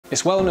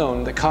It's well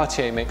known that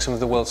Cartier makes some of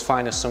the world's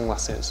finest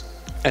sunglasses,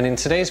 and in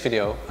today's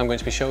video I'm going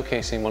to be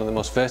showcasing one of the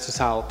most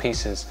versatile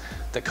pieces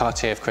that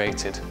Cartier have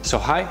created. So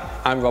hi,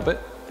 I'm Robert,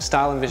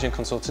 Style and Vision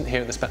Consultant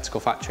here at the Spectacle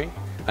Factory,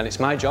 and it's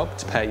my job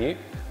to pair you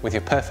with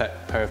your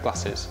perfect pair of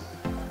glasses,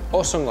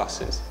 or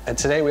sunglasses. And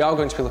today we are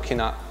going to be looking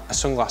at a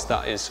sunglass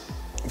that is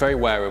very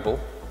wearable,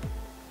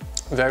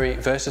 very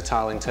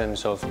versatile in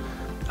terms of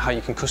how you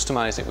can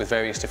customize it with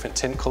various different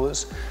tint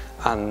colors,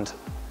 and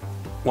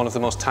one of the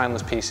most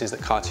timeless pieces that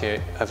Cartier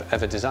have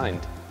ever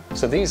designed.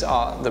 So these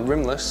are the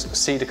rimless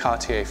C de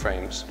Cartier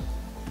frames.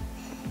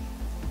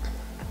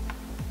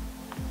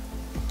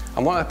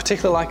 And what I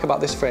particularly like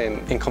about this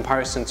frame in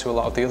comparison to a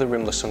lot of the other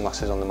rimless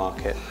sunglasses on the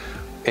market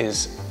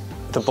is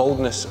the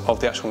boldness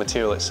of the actual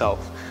material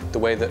itself. The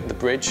way that the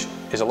bridge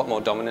is a lot more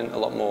dominant, a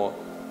lot more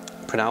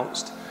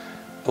pronounced,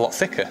 a lot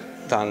thicker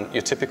than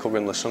your typical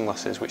rimless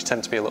sunglasses, which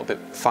tend to be a little bit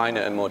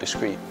finer and more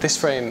discreet. This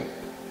frame,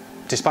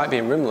 despite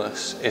being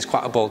rimless, is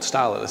quite a bold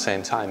style at the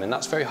same time, and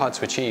that's very hard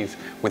to achieve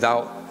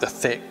without the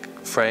thick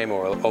frame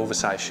or an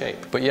oversized shape.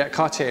 But yet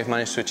Cartier have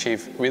managed to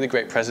achieve really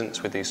great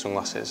presence with these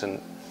sunglasses,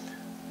 and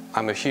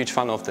I'm a huge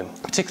fan of them,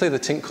 particularly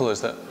the tint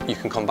colors that you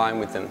can combine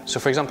with them. So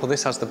for example,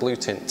 this has the blue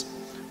tint,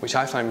 which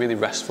I find really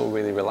restful,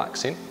 really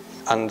relaxing,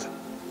 and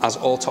as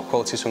all top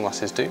quality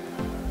sunglasses do,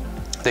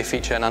 they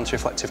feature an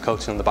anti-reflective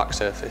coating on the back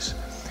surface,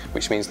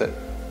 which means that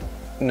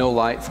no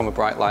light from a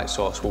bright light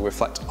source will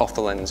reflect off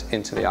the lens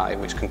into the eye,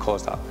 which can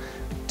cause that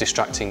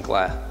distracting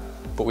glare.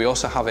 But we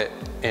also have it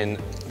in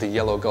the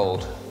yellow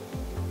gold.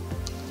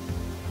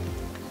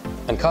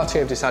 And Cartier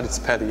have decided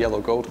to pair the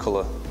yellow gold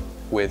colour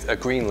with a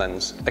green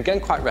lens. Again,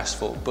 quite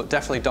restful, but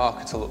definitely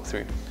darker to look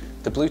through.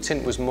 The blue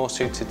tint was more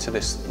suited to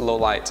this low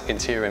light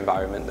interior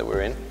environment that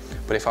we're in,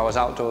 but if I was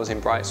outdoors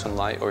in bright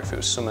sunlight or if it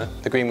was summer,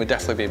 the green would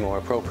definitely be more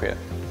appropriate.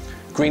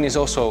 Green is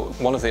also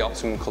one of the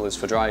optimum colours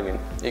for driving.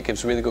 It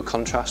gives really good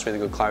contrast, really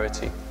good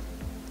clarity,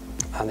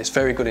 and it's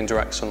very good in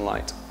direct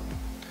sunlight.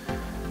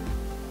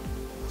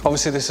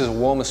 Obviously this is a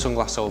warmer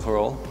sunglass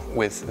overall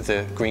with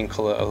the green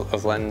colour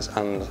of lens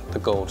and the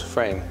gold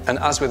frame. And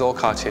as with all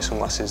Cartier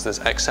sunglasses, there's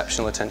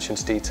exceptional attention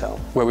to detail,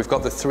 where we've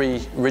got the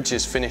 3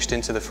 ridges finished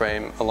into the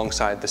frame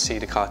alongside the C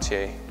de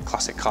Cartier,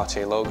 classic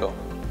Cartier logo.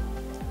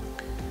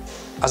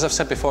 As I've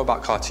said before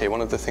about Cartier, one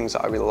of the things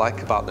that I really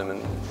like about them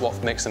and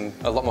what makes them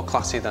a lot more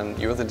classy than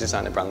your other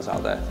designer brands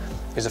out there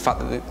is the fact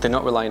that they're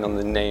not relying on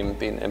the name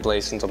being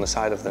emblazoned on the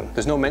side of them.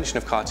 There's no mention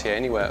of Cartier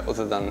anywhere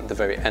other than the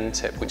very end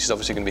tip, which is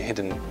obviously going to be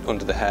hidden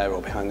under the hair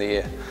or behind the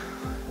ear.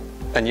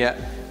 And yet,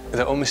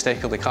 they're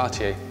unmistakably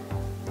Cartier,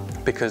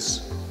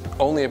 because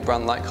only a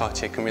brand like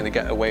Cartier can really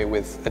get away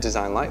with a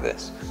design like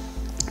this.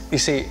 You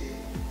see,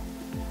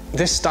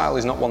 this style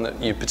is not one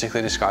that you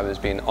particularly describe as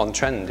being on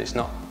trend. It's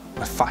not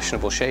a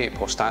fashionable shape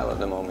or style at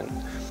the moment.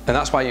 And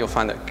that's why you'll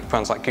find that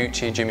brands like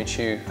Gucci, Jimmy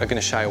Choo are going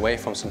to shy away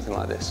from something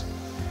like this.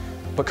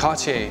 But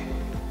Cartier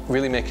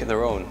really make it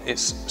their own.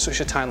 It's such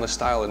a timeless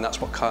style, and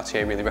that's what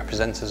Cartier really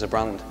represents as a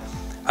brand.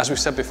 As we've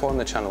said before on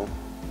the channel,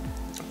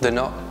 they're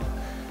not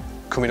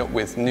coming up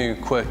with new,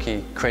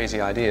 quirky, crazy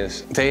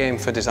ideas. They aim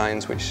for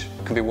designs which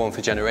can be worn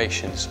for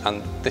generations,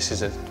 and this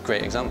is a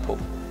great example.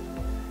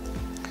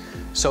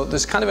 So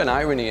there's kind of an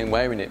irony in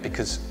wearing it,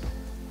 because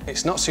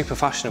it's not super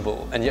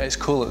fashionable and yet it's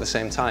cool at the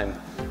same time.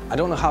 I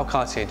don't know how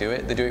Cartier do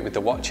it. They do it with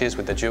the watches,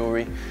 with the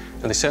jewellery,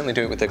 and they certainly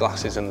do it with the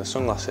glasses and the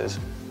sunglasses.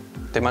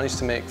 They manage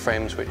to make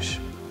frames which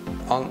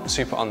aren't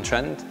super on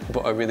trend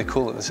but are really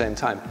cool at the same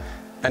time.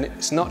 And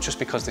it's not just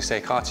because they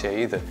say Cartier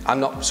either. I'm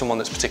not someone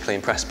that's particularly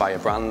impressed by a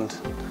brand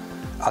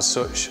as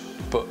such,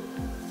 but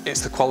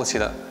it's the quality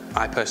that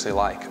I personally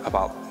like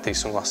about these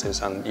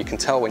sunglasses, and you can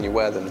tell when you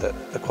wear them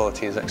that the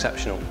quality is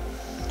exceptional.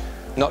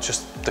 Not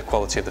just the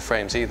quality of the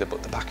frames either,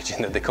 but the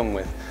packaging that they come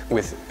with.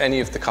 With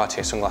any of the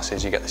Cartier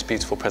sunglasses, you get this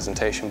beautiful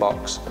presentation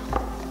box,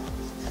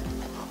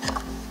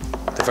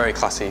 the very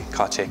classy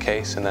Cartier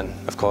case, and then,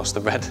 of course, the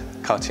red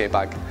Cartier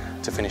bag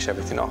to finish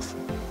everything off.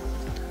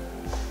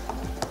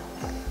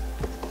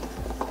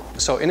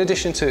 So in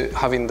addition to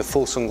having the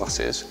full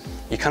sunglasses,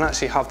 you can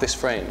actually have this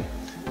frame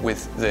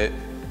with the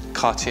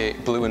Cartier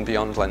Blue and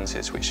Beyond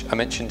lenses, which I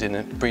mentioned in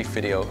a brief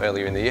video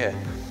earlier in the year.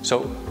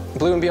 So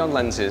Blue and Beyond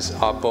lenses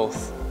are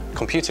both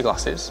computer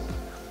glasses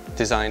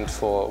designed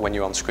for when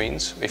you're on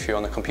screens, if you're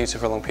on a computer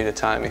for a long period of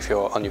time, if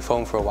you're on your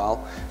phone for a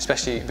while,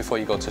 especially before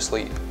you go to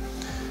sleep.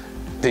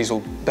 These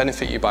will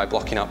benefit you by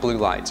blocking out blue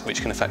light,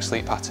 which can affect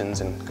sleep patterns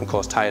and can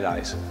cause tired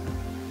eyes.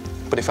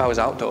 But if I was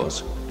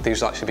outdoors,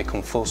 these will actually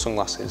become full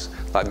sunglasses,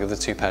 like the other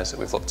 2 pairs that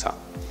we've looked at.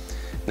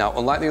 Now,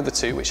 unlike the other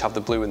 2, which have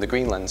the blue and the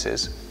green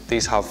lenses,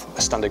 these have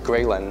a standard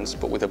grey lens,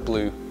 but with a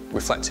blue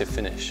reflective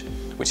finish,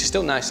 which is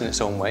still nice in its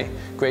own way.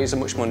 Grey is a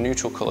much more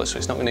neutral colour, so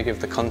it's not going to give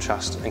the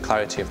contrast and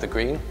clarity of the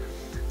green,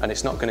 and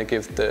it's not going to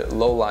give the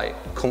low light,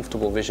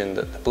 comfortable vision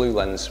that the blue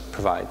lens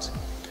provides.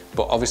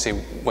 But obviously,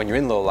 when you're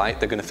in low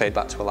light, they're going to fade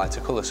back to a lighter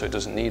colour, so it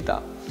doesn't need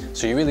that.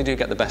 So you really do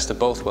get the best of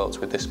both worlds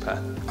with this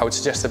pair. I would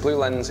suggest the blue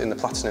lens in the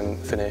platinum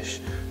finish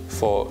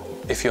for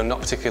if you're not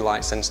particularly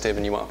light sensitive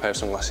and you want a pair of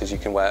sunglasses you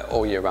can wear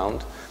all year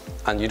round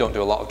and you don't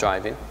do a lot of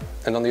driving.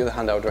 And on the other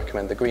hand, I would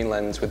recommend the green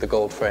lens with the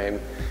gold frame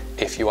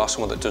if you are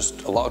someone that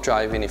does a lot of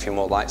driving, if you're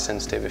more light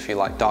sensitive, if you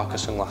like darker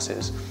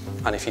sunglasses,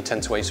 and if you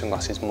tend to wear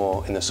sunglasses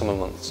more in the summer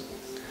months.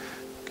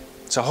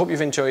 So I hope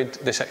you've enjoyed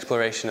this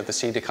exploration of the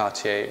C de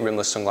Cartier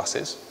rimless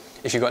sunglasses.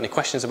 If you've got any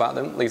questions about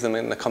them, leave them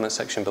in the comment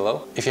section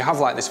below. If you have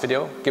liked this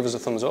video, give us a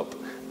thumbs up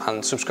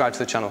and subscribe to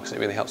the channel because it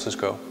really helps us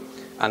grow.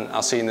 And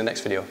I'll see you in the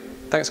next video.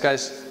 Thanks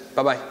guys,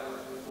 bye bye.